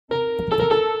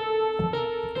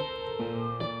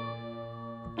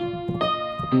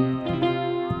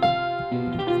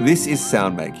This is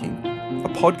Soundmaking, a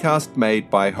podcast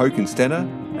made by Håkan Stenner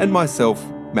and myself,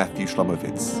 Matthew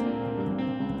Schlomowitz.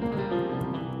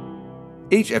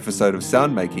 Each episode of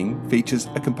Soundmaking features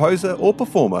a composer or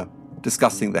performer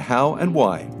discussing the how and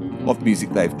why of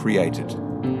music they've created.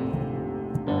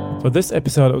 For this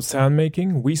episode of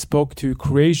Soundmaking, we spoke to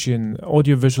Croatian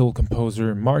audiovisual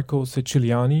composer Marko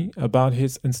Siciliani about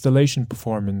his installation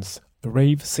performance,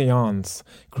 Rave Seance,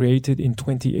 created in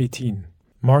 2018.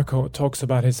 Marko talks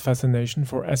about his fascination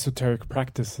for esoteric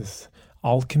practices,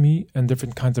 alchemy and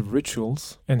different kinds of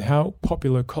rituals, and how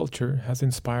popular culture has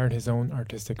inspired his own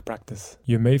artistic practice.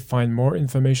 You may find more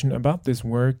information about this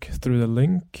work through the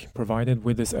link provided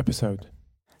with this episode.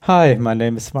 Hi, my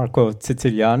name is Marko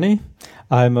Siciliani.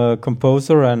 I'm a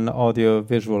composer and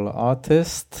audiovisual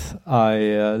artist. I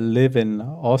live in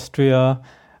Austria,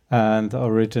 and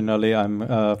originally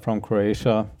I'm from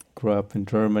Croatia. Grew up in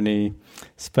Germany,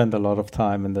 spent a lot of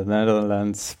time in the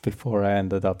Netherlands before I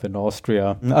ended up in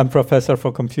Austria. I'm professor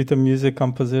for computer music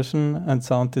composition and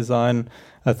sound design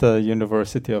at the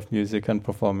University of Music and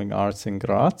Performing Arts in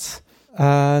Graz.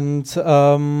 And,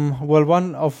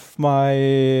 one of my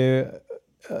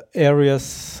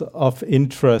areas of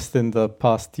interest in the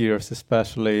past years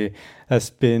especially has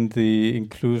been the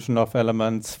inclusion of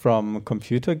elements from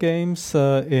computer games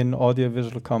in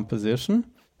audiovisual composition.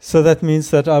 So that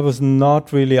means that I was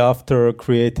not really after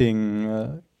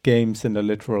creating games in the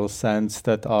literal sense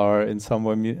that are in some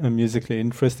way musically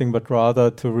interesting, but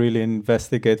rather to really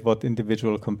investigate what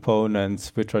individual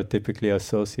components, which are typically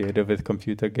associated with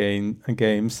computer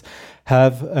games,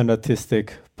 have an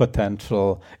artistic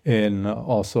potential in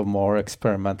also more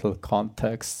experimental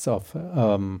contexts of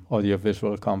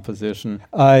audiovisual composition.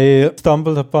 I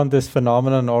stumbled upon this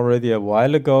phenomenon already a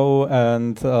while ago,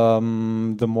 and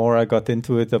the more I got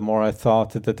into it, the more I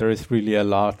thought that there is really a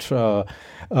large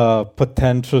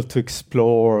potential to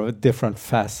explore different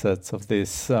facets of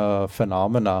this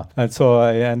phenomena. And so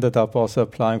I ended up also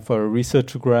applying for a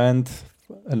research grant,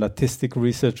 an artistic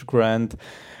research grant,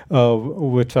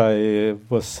 which I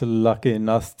was lucky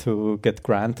enough to get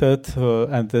granted.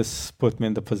 And this put me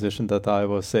in the position that I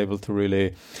was able to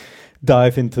really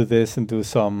dive into this and do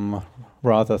some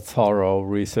rather thorough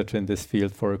research in this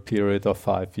field for a period of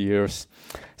 5 years.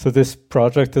 So this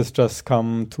project has just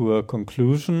come to a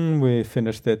conclusion. We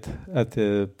finished it at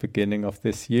the beginning of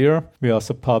this year. We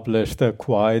also published a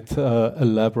quite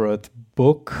elaborate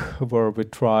book where we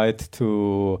tried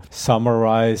to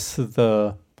summarize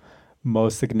the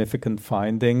most significant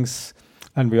findings.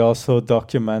 And we also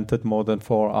documented more than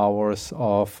 4 hours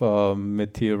of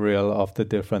material of the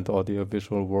different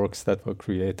audiovisual works that were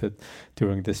created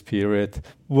during this period.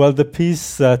 Well, the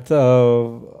piece that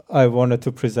I wanted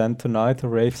to present tonight,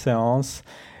 Rave Seance,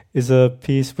 is a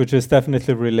piece which is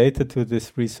definitely related to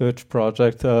this research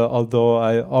project, although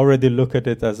I already look at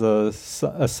it as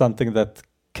something that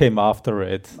came after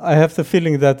it. I have the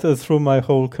feeling that through my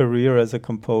whole career as a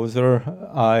composer,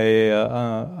 I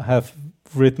have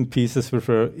written pieces which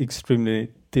were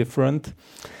extremely different.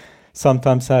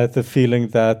 Sometimes I had the feeling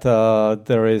that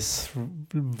there is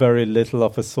very little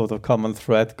of a sort of common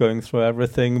thread going through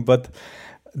everything, but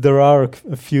there are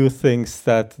a few things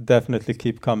that definitely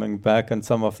keep coming back, and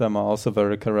some of them are also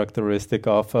very characteristic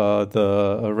of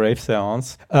the Rave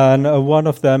Seance. And one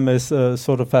of them is a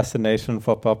sort of fascination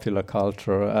for popular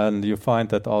culture, and you find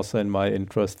that also in my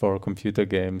interest for computer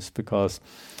games, because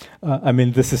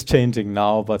this is changing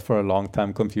now, but for a long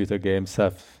time computer games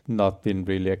have not been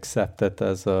really accepted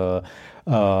as a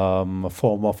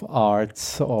form of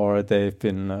arts, or they've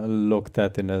been looked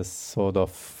at in a sort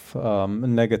of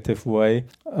negative way.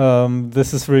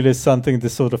 This is really something,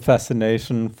 this sort of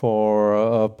fascination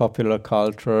for popular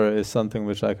culture is something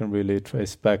which I can really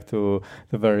trace back to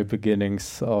the very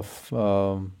beginnings of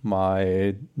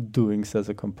my doings as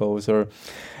a composer.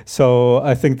 So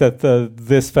I think that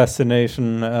this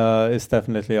fascination is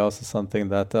definitely also something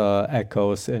that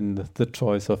echoes in the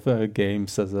choice of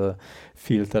games as a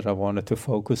field that I wanted to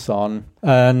focus on.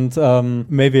 And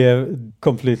maybe a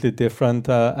completely different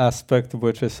aspect,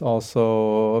 which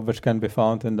can be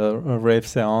found in the Rave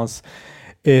Seance,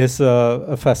 is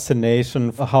a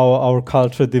fascination for how our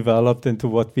culture developed into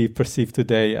what we perceive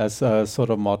today as a sort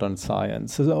of modern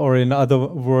science. Or in other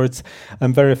words,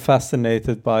 I'm very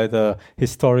fascinated by the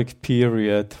historic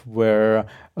period where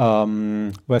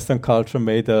Western culture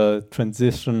made a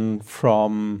transition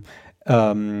from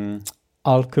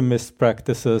alchemist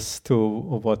practices to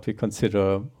what we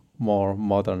consider more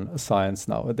modern science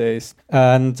nowadays.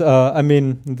 And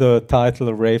the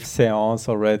title Rave Seance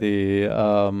already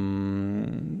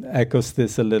echoes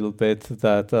this a little bit,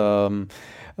 that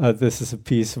this is a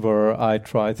piece where I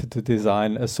tried to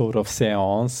design a sort of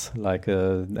seance, like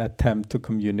an attempt to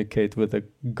communicate with a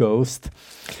ghost.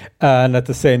 And at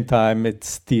the same time,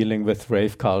 it's dealing with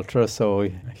rave culture. So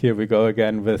here we go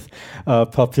again with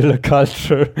popular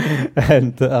culture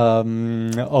and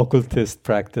occultist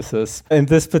practices. In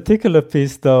this particular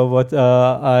piece, though, what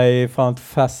I found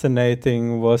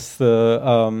fascinating was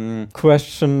the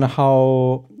question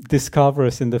how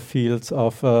discoveries in the fields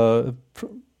of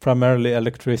primarily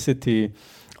electricity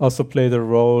also played a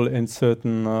role in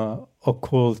certain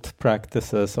occult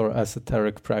practices or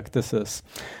esoteric practices.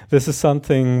 This is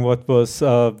something what was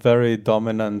very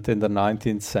dominant in the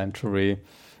 19th century.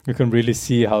 You can really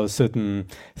see how certain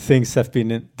things have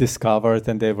been discovered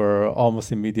and they were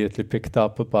almost immediately picked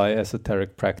up by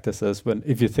esoteric practices.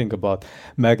 If you think about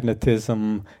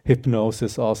magnetism,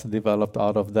 hypnosis also developed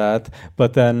out of that.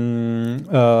 But then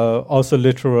also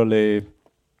literally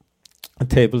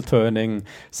table turning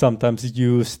sometimes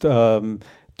used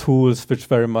tools which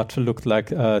very much looked like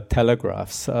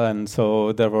telegraphs. And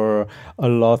so there were a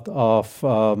lot of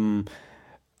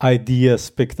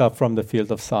ideas picked up from the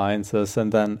field of sciences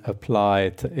and then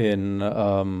applied in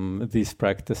these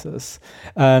practices.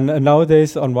 And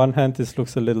nowadays, on one hand, this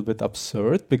looks a little bit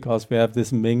absurd because we have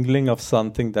this mingling of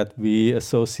something that we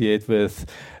associate with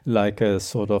like a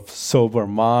sort of sober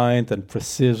mind and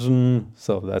precision.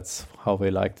 So that's how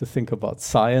we like to think about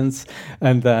science.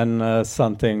 And then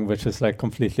something which is like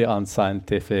completely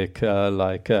unscientific,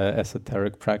 like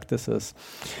esoteric practices.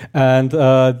 And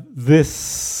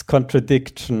this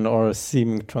contradiction or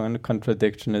seeming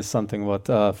contradiction is something what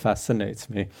fascinates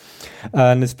me.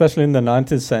 And especially in the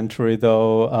 19th century,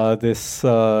 though, this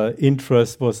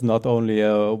interest was not only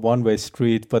a one-way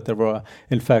street, but there were,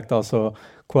 in fact, also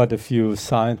quite a few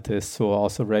scientists who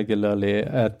also regularly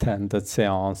attended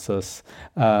seances,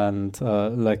 and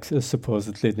like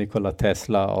supposedly Nikola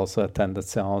Tesla also attended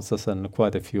seances, and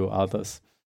quite a few others.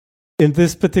 In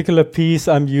this particular piece,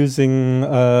 I'm using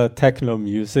techno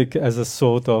music as a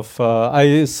sort of,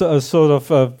 I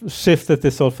sort of shifted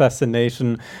this whole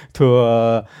fascination to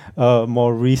a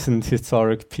more recent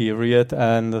historic period.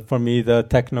 And for me, the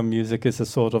techno music is a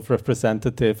sort of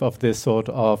representative of this sort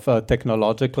of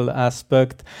technological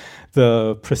aspect.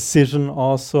 The precision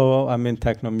also, I mean,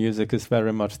 techno music is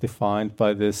very much defined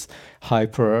by this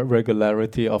hyper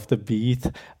regularity of the beat.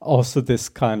 Also this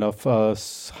kind of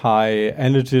high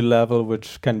energy level,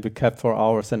 which can be kept for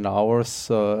hours and hours,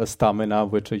 a stamina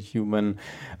which a human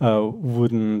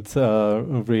wouldn't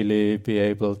really be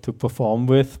able to perform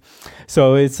with.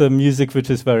 So it's a music which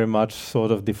is very much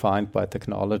sort of defined by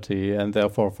technology, and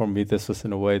therefore for me this was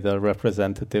in a way the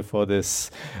representative for this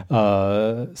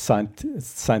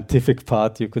scientific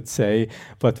part, you could say,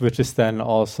 but which is then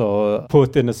also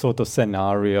put in a sort of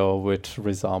scenario which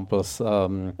resembles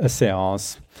a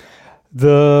seance.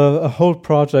 The whole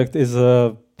project is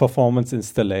a performance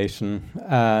installation,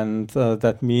 and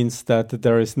that means that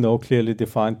there is no clearly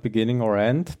defined beginning or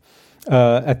end.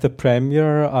 At the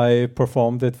premiere, I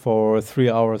performed it for 3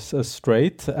 hours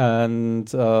straight, and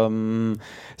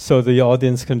so the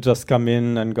audience can just come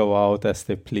in and go out as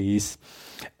they please.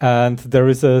 And there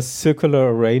is a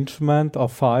circular arrangement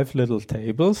of 5 little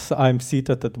tables. I'm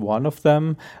seated at one of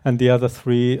them, and the other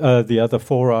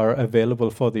 4 are available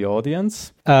for the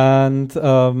audience. And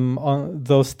on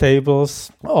those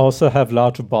tables also have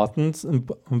large buttons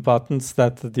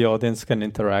that the audience can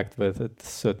interact with at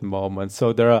certain moments.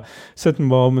 So there are certain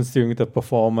moments during the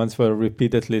performance where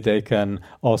repeatedly they can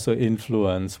also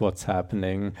influence what's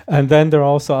happening. And then there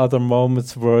are also other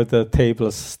moments where the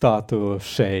tables start to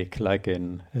shake, like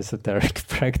in esoteric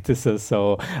practices.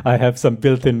 So I have some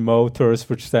built-in motors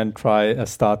which then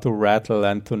start to rattle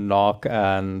and to knock,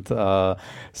 and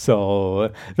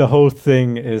so the whole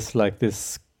thing is like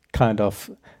this kind of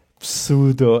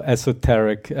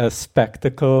pseudo-esoteric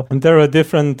spectacle. And there are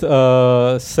different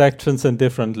sections and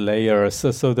different layers.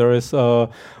 So there is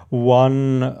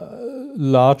one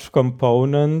large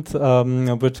component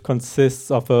which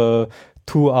consists of a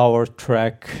 2-hour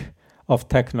track of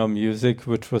techno music,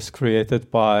 which was created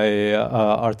by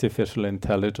artificial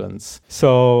intelligence.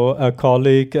 So a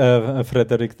colleague,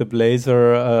 Frederick de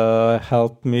Blazer,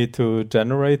 helped me to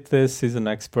generate this. He's an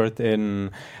expert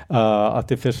in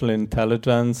artificial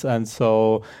intelligence. And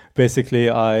so basically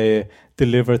I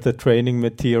delivered the training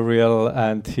material,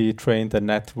 and he trained a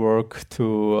network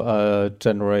to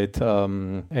generate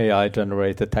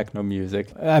AI-generated techno music.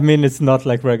 I mean, it's not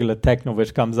like regular techno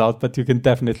which comes out, but you can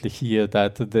definitely hear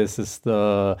that this is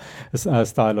the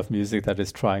style of music that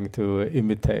is trying to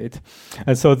imitate.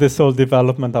 And so this whole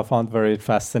development I found very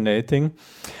fascinating.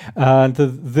 And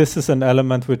this is an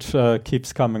element which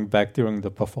keeps coming back during the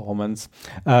performance.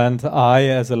 And I,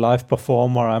 as a live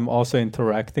performer, I'm also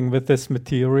interacting with this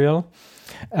material,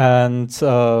 and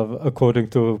according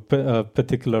to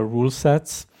particular rule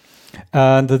sets.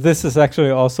 And this is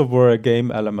actually also where a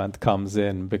game element comes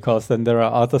in, because then there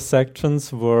are other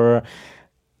sections where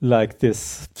like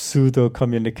this pseudo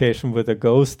communication with a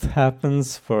ghost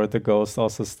happens, where the ghost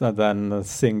also then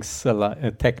sings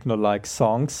techno-like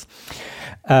songs.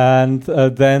 And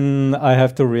then I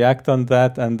have to react on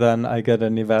that, and then I get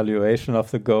an evaluation of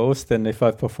the ghost. And if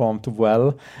I performed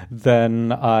well,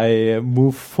 then I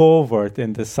move forward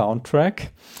in the soundtrack.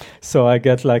 So I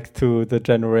get like to the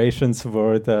generations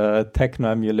where the techno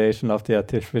emulation of the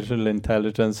artificial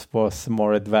intelligence was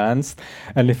more advanced.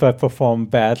 And if I perform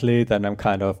badly, then I'm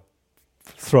kind of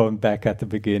thrown back at the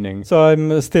beginning. So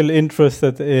I'm still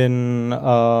interested in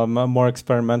more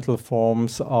experimental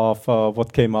forms of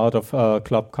what came out of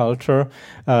club culture.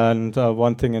 And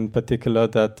one thing in particular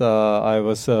that I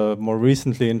was more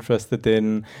recently interested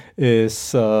in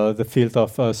is the field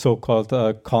of so-called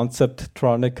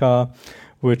conceptronica,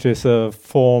 which is a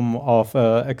form of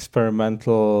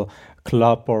experimental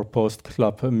club or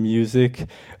post-club music,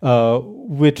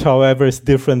 which, however, is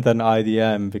different than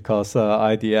IDM, because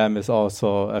IDM is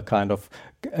also a kind of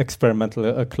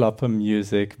experimental club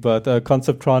music. But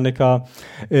conceptronica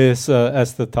is,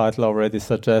 as the title already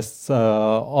suggests,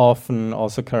 often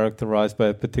also characterized by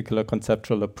a particular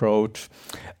conceptual approach.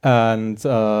 And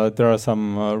there are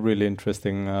some really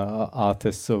interesting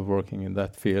artists working in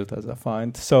that field, as I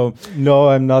find. So, no,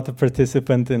 I'm not a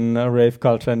participant in rave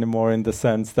culture anymore, in the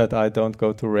sense that I don't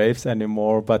go to raves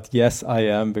anymore. But yes, I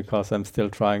am, because I'm still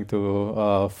trying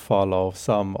to follow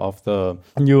some of the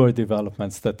newer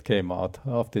developments that came out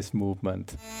of this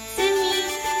movement.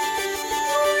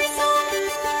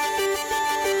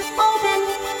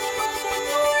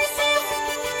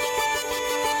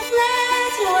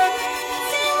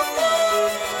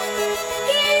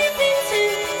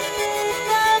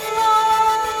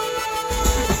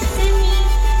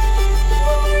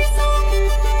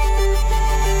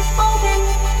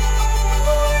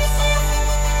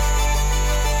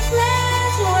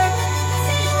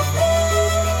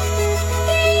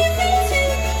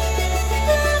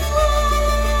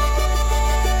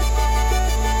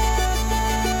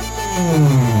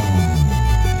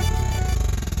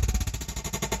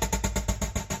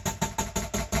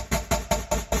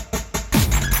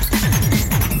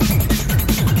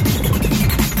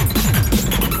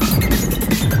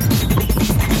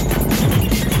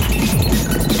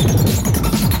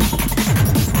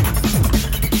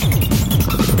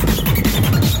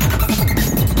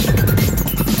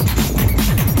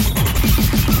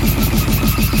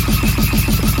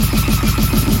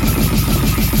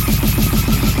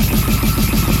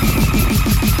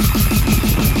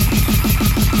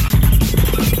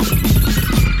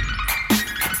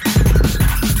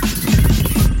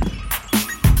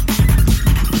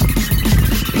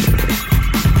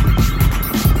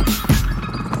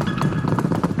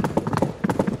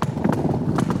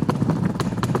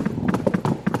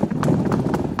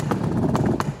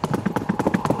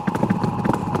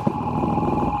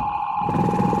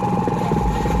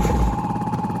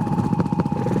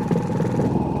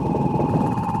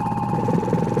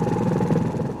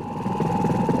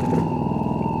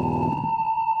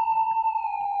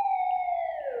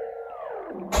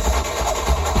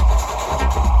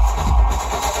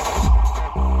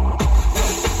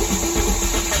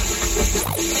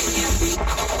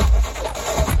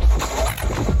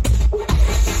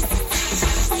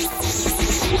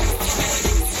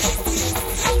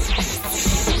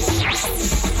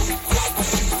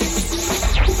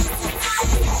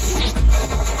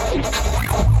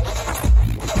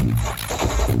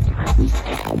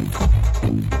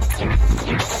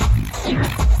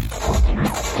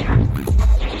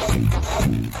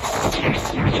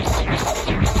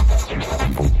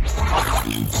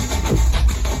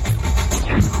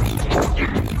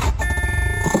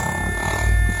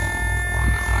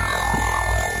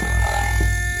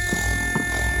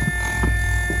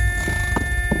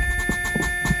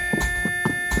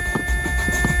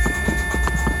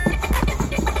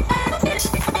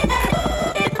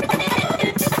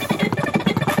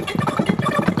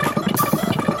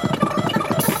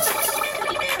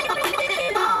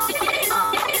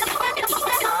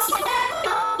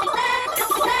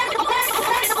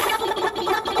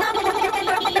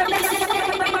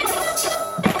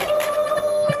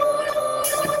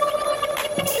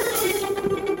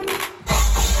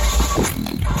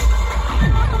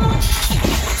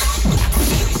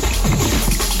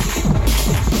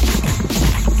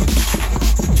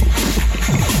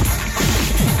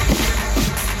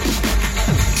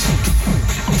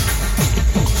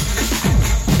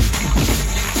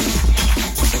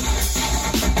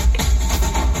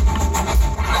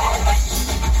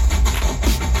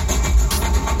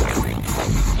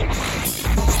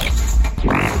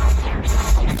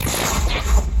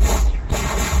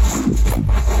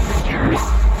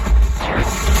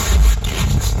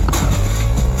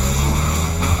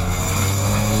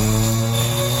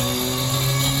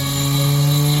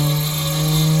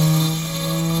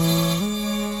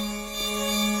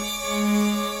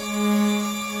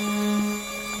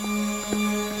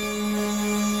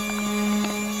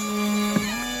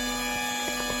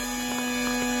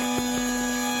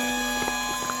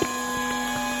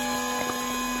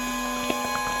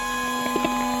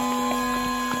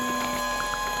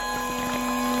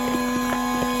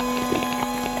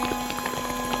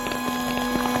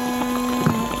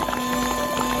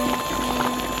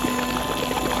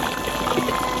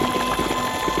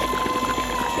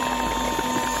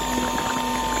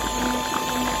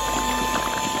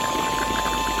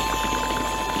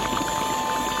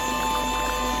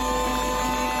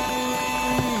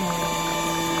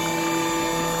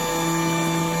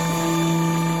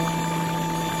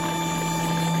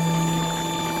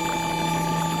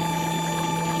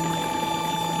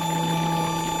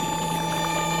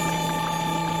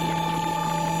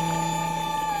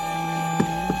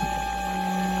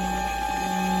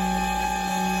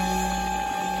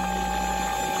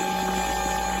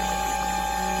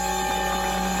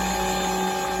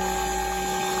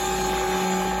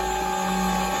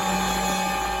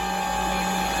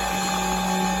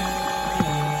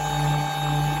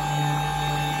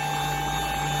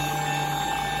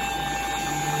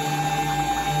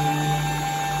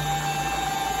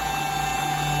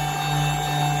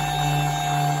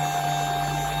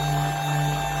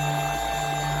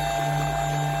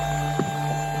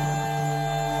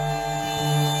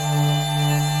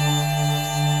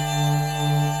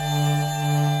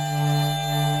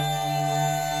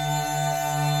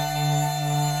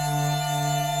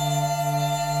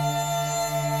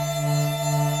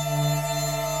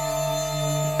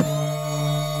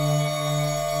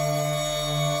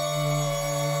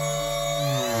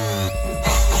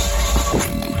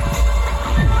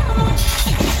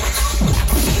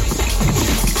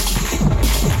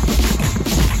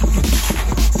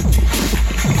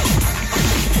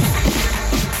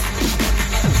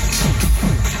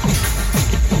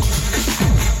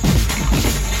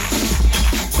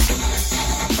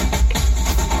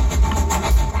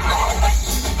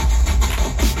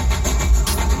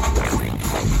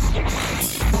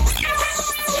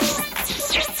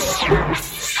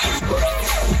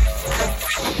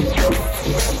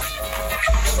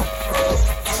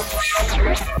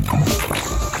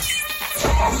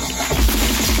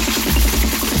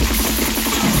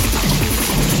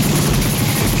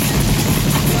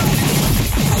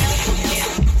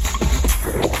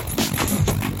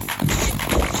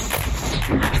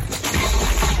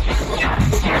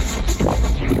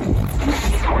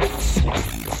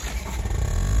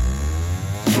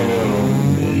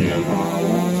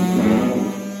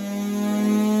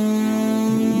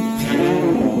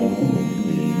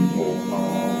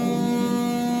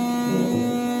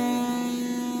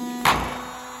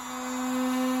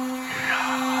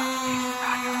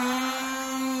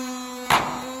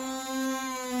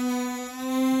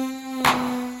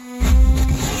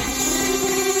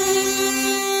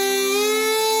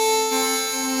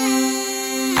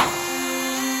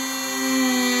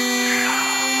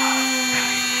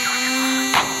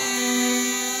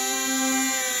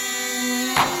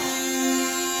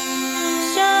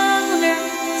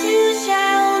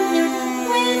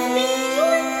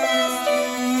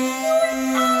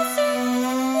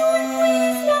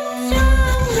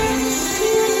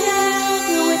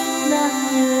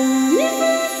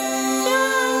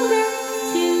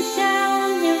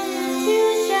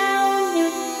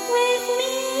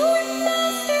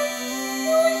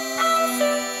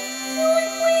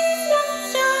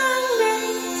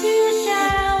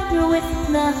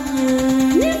 love you.